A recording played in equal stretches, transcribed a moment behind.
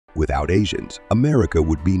Without Asians, America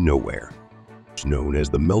would be nowhere. Known as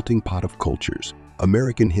the melting pot of cultures,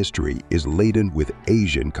 American history is laden with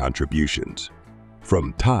Asian contributions.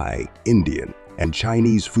 From Thai, Indian, and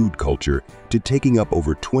Chinese food culture to taking up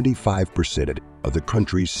over 25% of the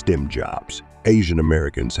country's STEM jobs, Asian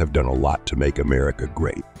Americans have done a lot to make America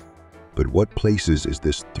great. But what places is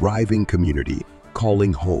this thriving community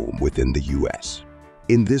calling home within the U.S.?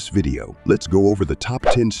 In this video, let's go over the top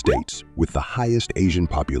 10 states with the highest Asian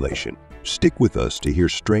population. Stick with us to hear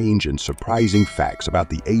strange and surprising facts about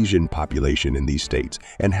the Asian population in these states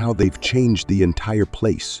and how they've changed the entire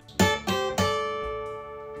place.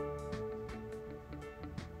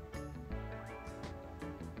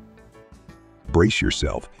 Brace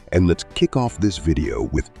yourself and let's kick off this video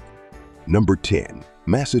with number 10,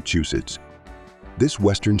 Massachusetts. This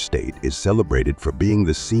western state is celebrated for being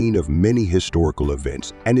the scene of many historical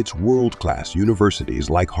events and its world-class universities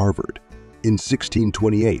like Harvard. In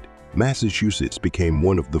 1628, Massachusetts became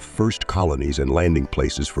one of the first colonies and landing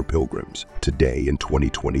places for pilgrims. Today, in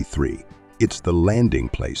 2023, it's the landing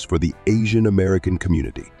place for the Asian American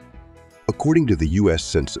community. According to the U.S.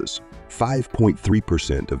 Census,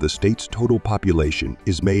 5.3% of the state's total population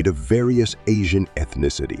is made of various Asian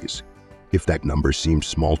ethnicities. If that number seems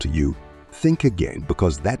small to you, think again,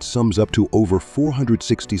 because that sums up to over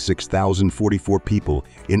 466,044 people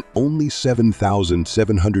in only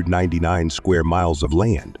 7,799 square miles of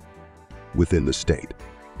land. Within the state,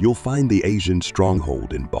 you'll find the Asian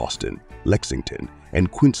stronghold in Boston, Lexington, and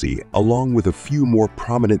Quincy, along with a few more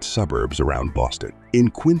prominent suburbs around Boston. In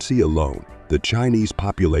Quincy alone, the Chinese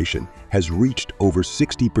population has reached over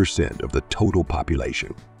 60% of the total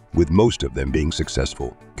population, with most of them being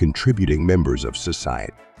successful, contributing members of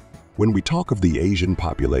society. When we talk of the Asian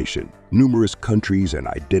population, numerous countries and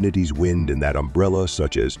identities wind in that umbrella,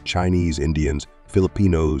 such as Chinese, Indians,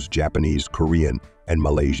 Filipinos, Japanese, Korean, and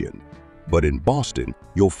Malaysian. But in Boston,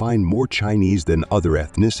 you'll find more Chinese than other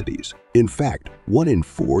ethnicities. In fact, 1 in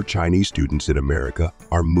 4 Chinese students in America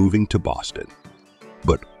are moving to Boston.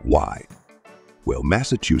 But why? Well,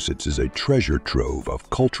 Massachusetts is a treasure trove of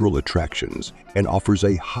cultural attractions and offers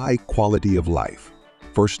a high quality of life.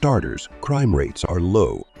 For starters, crime rates are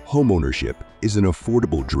low, homeownership is an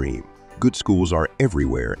affordable dream, good schools are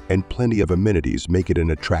everywhere, and plenty of amenities make it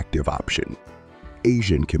an attractive option.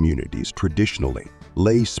 Asian communities traditionally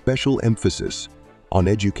lay special emphasis on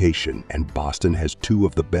education, and Boston has 2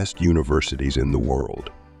 of the best universities in the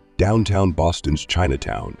world. Downtown Boston's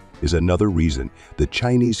Chinatown is another reason the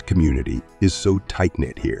Chinese community is so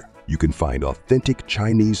tight-knit here. You can find authentic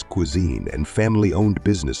Chinese cuisine and family-owned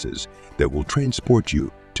businesses that will transport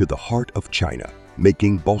you to the heart of China,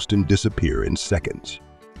 making Boston disappear in seconds.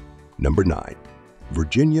 Number 9,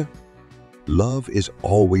 Virginia. Love is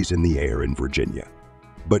always in the air in Virginia.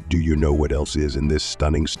 But do you know what else is in this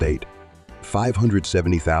stunning state?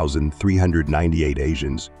 570,398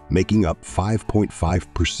 Asians, making up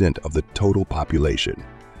 5.5% of the total population.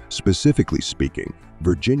 Specifically speaking,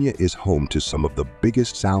 Virginia is home to some of the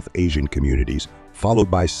biggest South Asian communities, followed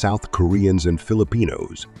by South Koreans and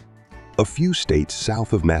Filipinos. A few states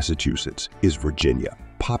south of Massachusetts is Virginia,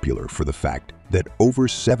 popular for the fact that over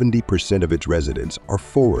 70% of its residents are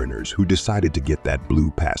foreigners who decided to get that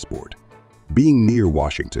blue passport. Being near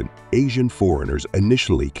Washington, Asian foreigners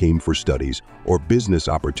initially came for studies or business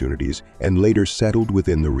opportunities and later settled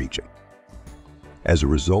within the region. As a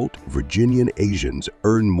result, Virginian Asians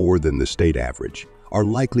earn more than the state average, are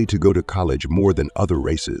likely to go to college more than other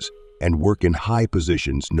races, and work in high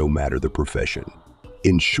positions no matter the profession.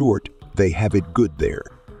 In short, they have it good there.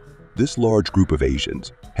 This large group of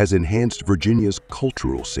Asians has enhanced Virginia's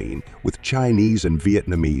cultural scene, with Chinese and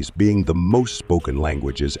Vietnamese being the most spoken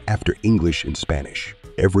languages after English and Spanish.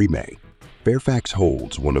 Every May, Fairfax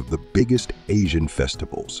holds one of the biggest Asian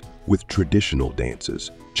festivals, with traditional dances,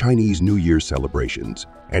 Chinese New Year celebrations,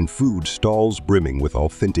 and food stalls brimming with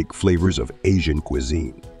authentic flavors of Asian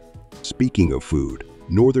cuisine. Speaking of food,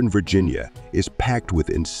 Northern Virginia is packed with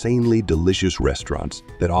insanely delicious restaurants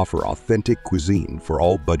that offer authentic cuisine for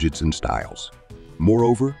all budgets and styles.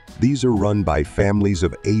 Moreover, these are run by families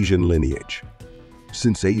of Asian lineage.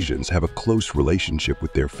 Since Asians have a close relationship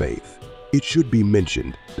with their faith, it should be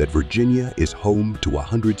mentioned that Virginia is home to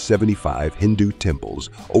 175 Hindu temples,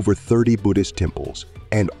 over 30 Buddhist temples,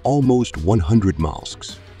 and almost 100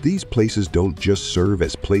 mosques. These places don't just serve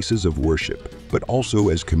as places of worship, but also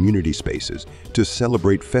as community spaces to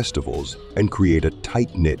celebrate festivals and create a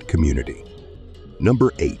tight-knit community.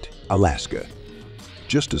 Number 8, Alaska.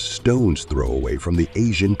 Just a stone's throw away from the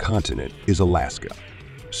Asian continent is Alaska.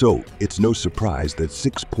 So it's no surprise that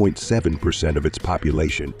 6.7% of its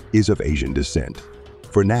population is of Asian descent.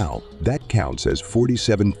 For now, that counts as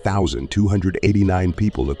 47,289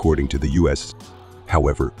 people according to the U.S.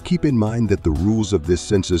 However, keep in mind that the rules of this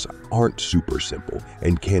census aren't super simple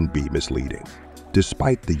and can be misleading.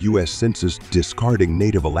 Despite the U.S. Census discarding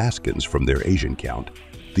Native Alaskans from their Asian count,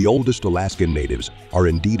 the oldest Alaskan natives are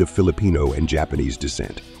indeed of Filipino and Japanese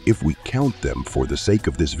descent. If we count them for the sake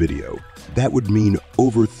of this video, that would mean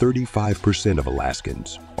over 35% of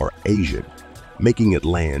Alaskans are Asian, making it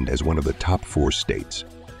land as one of the top 4 states.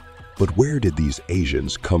 But where did these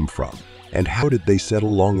Asians come from, and how did they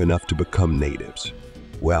settle long enough to become natives?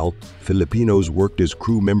 Well, Filipinos worked as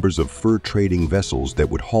crew members of fur trading vessels that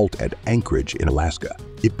would halt at Anchorage in Alaska.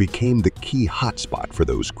 It became the key hotspot for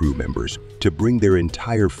those crew members to bring their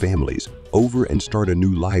entire families over and start a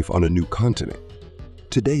new life on a new continent.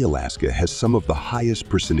 Today, Alaska has some of the highest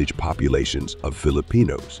percentage populations of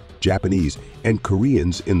Filipinos, Japanese, and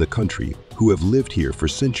Koreans in the country who have lived here for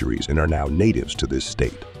centuries and are now natives to this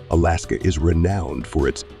state. Alaska is renowned for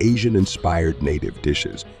its Asian-inspired native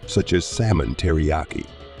dishes, such as salmon teriyaki,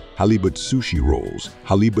 halibut sushi rolls,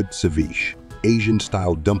 halibut ceviche,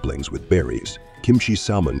 Asian-style dumplings with berries, kimchi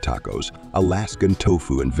salmon tacos, Alaskan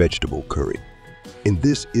tofu and vegetable curry. And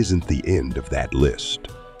this isn't the end of that list.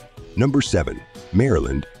 Number 7.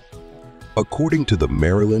 Maryland. According to the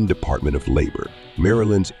Maryland Department of Labor,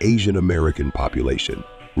 Maryland's Asian American population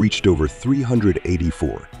reached over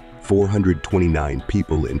 429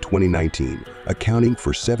 people in 2019, accounting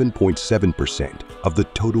for 7.7% of the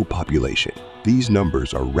total population. These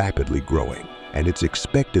numbers are rapidly growing, and it's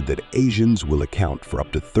expected that Asians will account for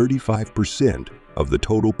up to 35% of the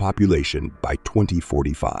total population by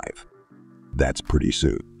 2045. That's pretty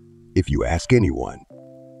soon, if you ask anyone.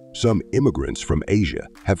 Some immigrants from Asia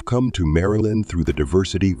have come to Maryland through the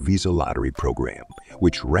Diversity Visa Lottery program,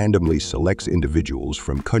 which randomly selects individuals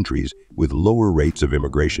from countries with lower rates of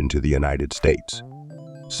immigration to the United States.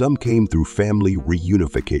 Some came through family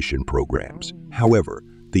reunification programs. However,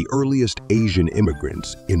 the earliest Asian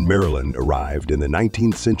immigrants in Maryland arrived in the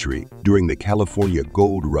 19th century during the California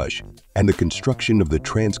Gold Rush and the construction of the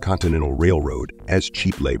Transcontinental Railroad as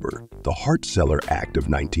cheap labor. The Hart-Celler Act of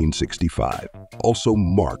 1965 also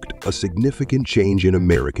marked a significant change in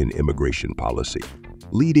American immigration policy,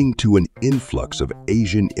 leading to an influx of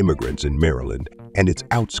Asian immigrants in Maryland and its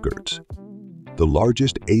outskirts. The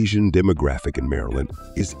largest Asian demographic in Maryland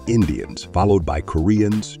is Indians, followed by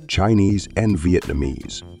Koreans, Chinese, and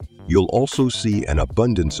Vietnamese. You'll also see an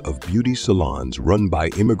abundance of beauty salons run by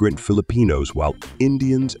immigrant Filipinos, while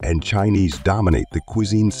Indians and Chinese dominate the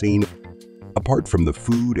cuisine scene. Apart from the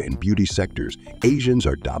food and beauty sectors, Asians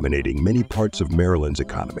are dominating many parts of Maryland's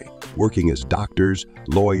economy, working as doctors,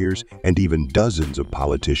 lawyers, and even dozens of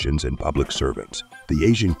politicians and public servants. The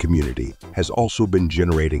Asian community has also been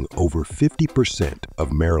generating over 50%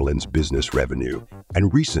 of Maryland's business revenue,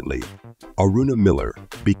 and recently, Aruna Miller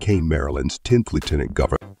became Maryland's 10th lieutenant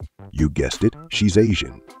governor. You guessed it, she's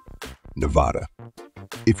Asian. Nevada.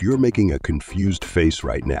 If you're making a confused face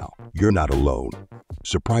right now, you're not alone.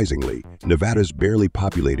 Surprisingly, Nevada's barely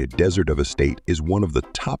populated desert of a state is one of the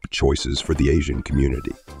top choices for the Asian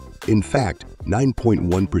community. In fact,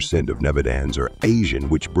 9.1% of Nevadans are Asian,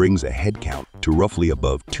 which brings a head count to roughly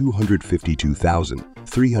above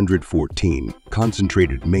 252,314,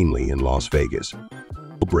 concentrated mainly in Las Vegas.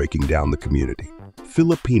 Breaking down the community,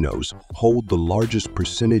 Filipinos hold the largest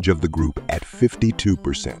percentage of the group at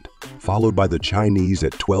 52%, followed by the Chinese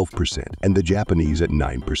at 12% and the Japanese at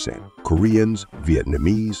 9%. Koreans,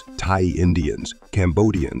 Vietnamese, Thai Indians,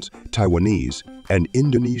 Cambodians, Taiwanese, and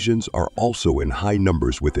Indonesians are also in high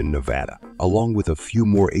numbers within Nevada, along with a few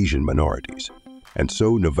more Asian minorities. And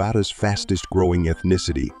so Nevada's fastest growing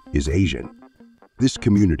ethnicity is Asian. This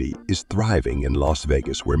community is thriving in Las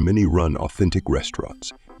Vegas, where many run authentic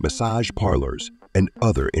restaurants, massage parlors, and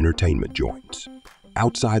other entertainment joints.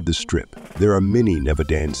 Outside the Strip, there are many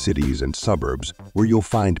Nevadan cities and suburbs where you'll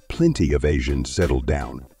find plenty of Asians settled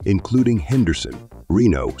down, including Henderson,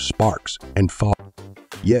 Reno, Sparks, and Fall.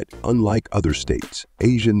 Yet, unlike other states,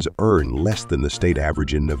 Asians earn less than the state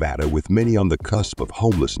average in Nevada, with many on the cusp of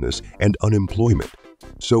homelessness and unemployment.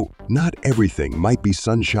 So, not everything might be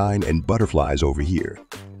sunshine and butterflies over here.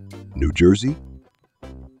 New Jersey?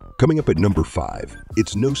 Coming up at number 5,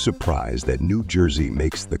 it's no surprise that New Jersey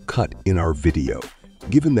makes the cut in our video.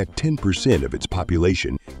 Given that 10% of its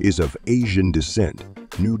population is of Asian descent,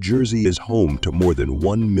 New Jersey is home to more than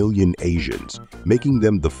 1 million Asians, making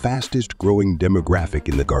them the fastest growing demographic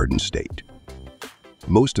in the Garden State.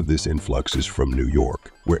 Most of this influx is from New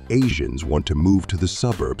York, where Asians want to move to the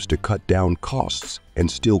suburbs to cut down costs and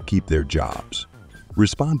still keep their jobs.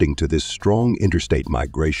 Responding to this strong interstate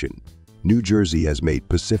migration, New Jersey has made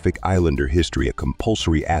Pacific Islander history a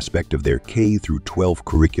compulsory aspect of their K-12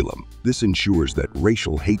 curriculum. This ensures that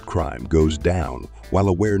racial hate crime goes down while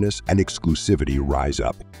awareness and exclusivity rise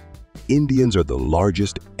up. Indians are the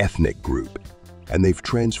largest ethnic group, and they've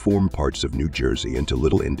transformed parts of New Jersey into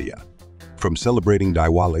Little India. From celebrating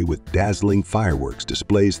Diwali with dazzling fireworks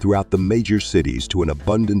displays throughout the major cities to an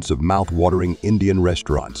abundance of mouth-watering Indian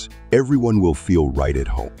restaurants, everyone will feel right at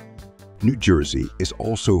home. New Jersey is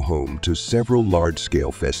also home to several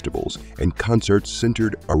large-scale festivals and concerts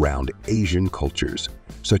centered around Asian cultures,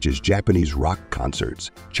 such as Japanese rock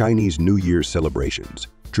concerts, Chinese New Year celebrations,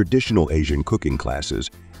 traditional Asian cooking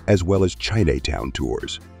classes, as well as Chinatown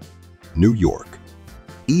tours. New York.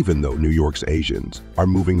 Even though New York's Asians are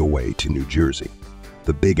moving away to New Jersey,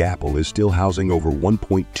 the Big Apple is still housing over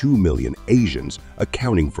 1.2 million Asians,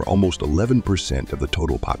 accounting for almost 11% of the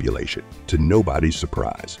total population. To nobody's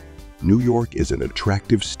surprise, New York is an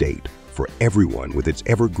attractive state for everyone with its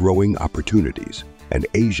ever-growing opportunities, and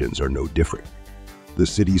Asians are no different. The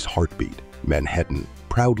city's heartbeat, Manhattan,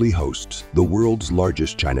 proudly hosts the world's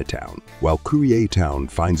largest Chinatown, while Koreatown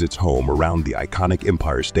finds its home around the iconic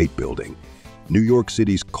Empire State Building. New York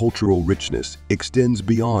City's cultural richness extends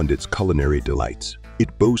beyond its culinary delights.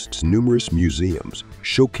 It boasts numerous museums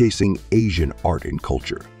showcasing Asian art and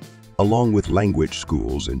culture, along with language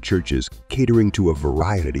schools and churches catering to a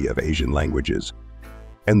variety of Asian languages.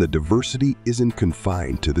 And the diversity isn't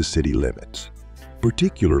confined to the city limits.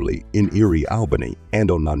 Particularly in Erie, Albany, and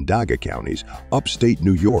Onondaga counties, upstate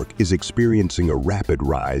New York is experiencing a rapid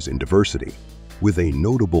rise in diversity, with a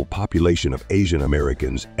notable population of Asian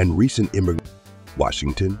Americans and recent immigrants.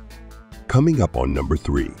 Washington. Coming up on number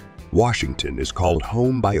 3, Washington is called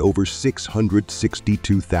home by over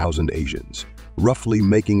 662,000 Asians, roughly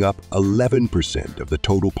making up 11% of the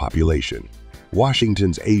total population.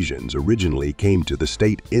 Washington's Asians originally came to the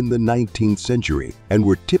state in the 19th century and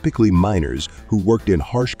were typically miners who worked in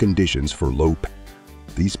harsh conditions for low pay.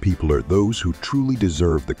 These people are those who truly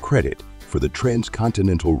deserve the credit for the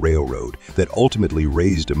transcontinental railroad that ultimately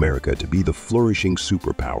raised America to be the flourishing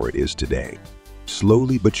superpower it is today.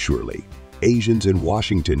 Slowly but surely, Asians in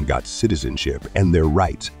Washington got citizenship and their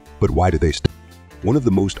rights, but why do they stop? One of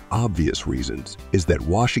the most obvious reasons is that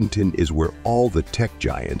Washington is where all the tech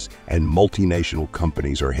giants and multinational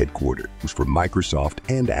companies are headquartered, from Microsoft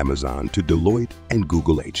and Amazon to Deloitte and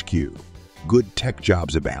Google HQ. Good tech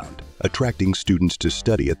jobs abound, attracting students to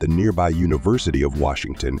study at the nearby University of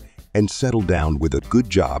Washington and settle down with a good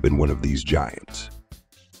job in one of these giants.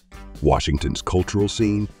 Washington's cultural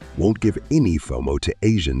scene won't give any FOMO to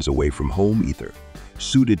Asians away from home either.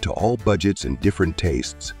 Suited to all budgets and different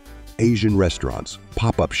tastes, Asian restaurants,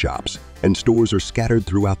 pop-up shops, and stores are scattered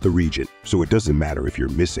throughout the region, so it doesn't matter if you're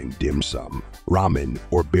missing dim sum, ramen,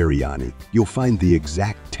 or biryani, you'll find the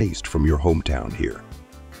exact taste from your hometown here.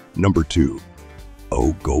 Number 2.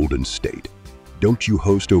 Oh, Golden State. Don't you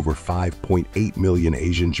host over 5.8 million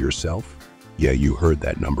Asians yourself? Yeah, you heard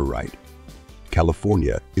that number right.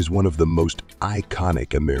 California is one of the most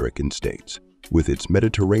iconic American states, with its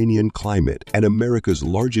Mediterranean climate and America's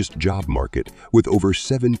largest job market with over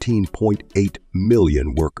 17.8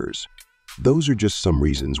 million workers. Those are just some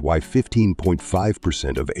reasons why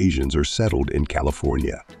 15.5% of Asians are settled in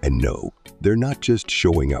California. And no, they're not just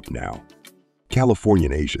showing up now.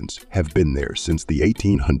 Californian Asians have been there since the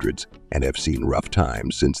 1800s and have seen rough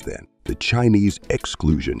times since then. The Chinese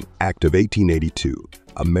Exclusion Act of 1882,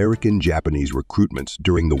 American-Japanese recruitments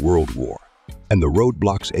during the World War, and the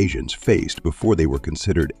roadblocks Asians faced before they were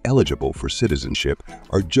considered eligible for citizenship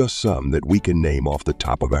are just some that we can name off the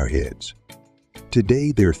top of our heads.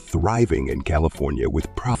 Today, they're thriving in California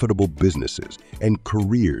with profitable businesses and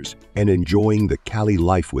careers and enjoying the Cali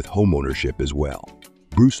life with homeownership as well.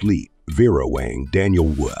 Bruce Lee, Vera Wang, Daniel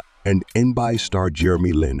Wu, and NBA star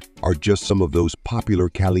Jeremy Lin are just some of those popular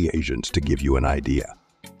Cali Asians to give you an idea.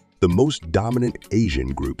 The most dominant Asian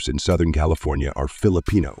groups in Southern California are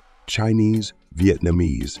Filipino, Chinese,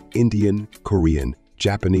 Vietnamese, Indian, Korean,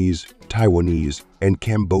 Japanese, Taiwanese, and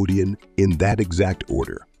Cambodian in that exact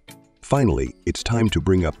order. Finally, it's time to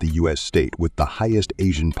bring up the U.S. state with the highest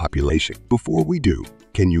Asian population. Before we do,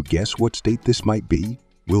 can you guess what state this might be?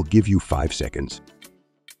 We'll give you 5 seconds.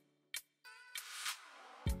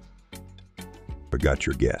 Forgot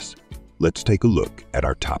your guess. Let's take a look at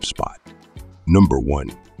our top spot. Number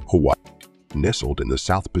 1. Hawaii. Nestled in the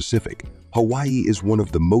South Pacific, Hawaii is one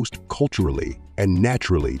of the most culturally and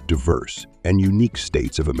naturally diverse and unique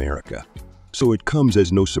states of America. So it comes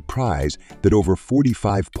as no surprise that over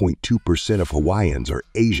 45.2% of Hawaiians are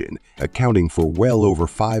Asian, accounting for well over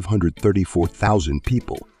 534,000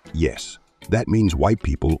 people. Yes, that means white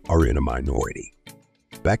people are in a minority.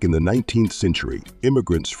 Back in the 19th century,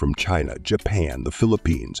 immigrants from China, Japan, the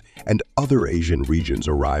Philippines, and other Asian regions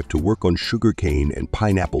arrived to work on sugarcane and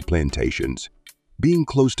pineapple plantations. Being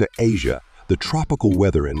close to Asia, the tropical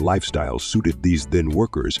weather and lifestyle suited these then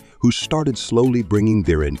workers, who started slowly bringing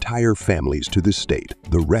their entire families to the state.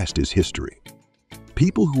 The rest is history.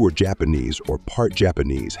 People who are Japanese or part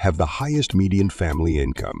Japanese have the highest median family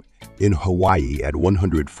income in Hawaii at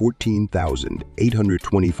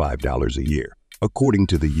 $114,825 a year, according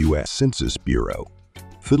to the U.S. Census Bureau.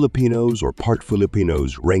 Filipinos or part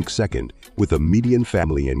Filipinos rank second with a median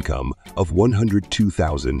family income of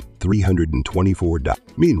 $102,324.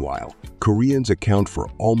 Meanwhile, Koreans account for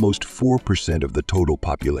almost 4% of the total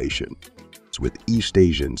population. With East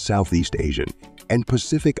Asian, Southeast Asian, and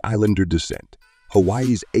Pacific Islander descent,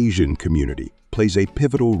 Hawaii's Asian community plays a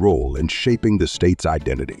pivotal role in shaping the state's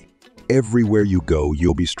identity. Everywhere you go,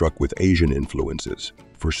 you'll be struck with Asian influences.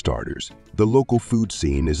 For starters, the local food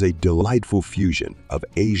scene is a delightful fusion of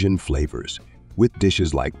Asian flavors, with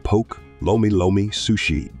dishes like poke, lomi,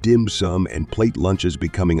 sushi, dim sum, and plate lunches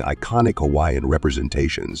becoming iconic Hawaiian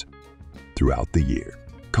representations. Throughout the year,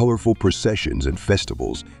 colorful processions and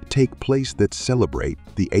festivals take place that celebrate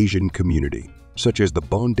the Asian community, such as the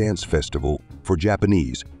Bon Dance Festival for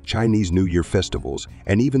Japanese, Chinese New Year festivals,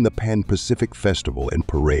 and even the Pan-Pacific Festival and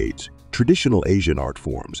parades. Traditional Asian art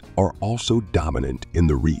forms are also dominant in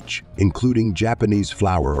the Reach, including Japanese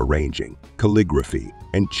flower arranging, calligraphy,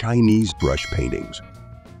 and Chinese brush paintings.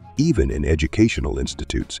 Even in educational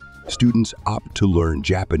institutes, students opt to learn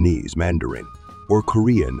Japanese Mandarin or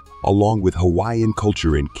Korean along with Hawaiian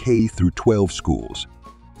culture in K-12 schools.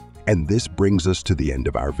 And this brings us to the end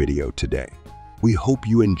of our video today. We hope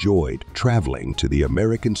you enjoyed traveling to the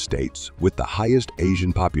American states with the highest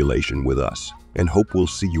Asian population with us, and hope we'll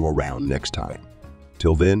see you around next time.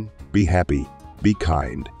 Till then, be happy, be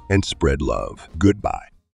kind, and spread love. Goodbye.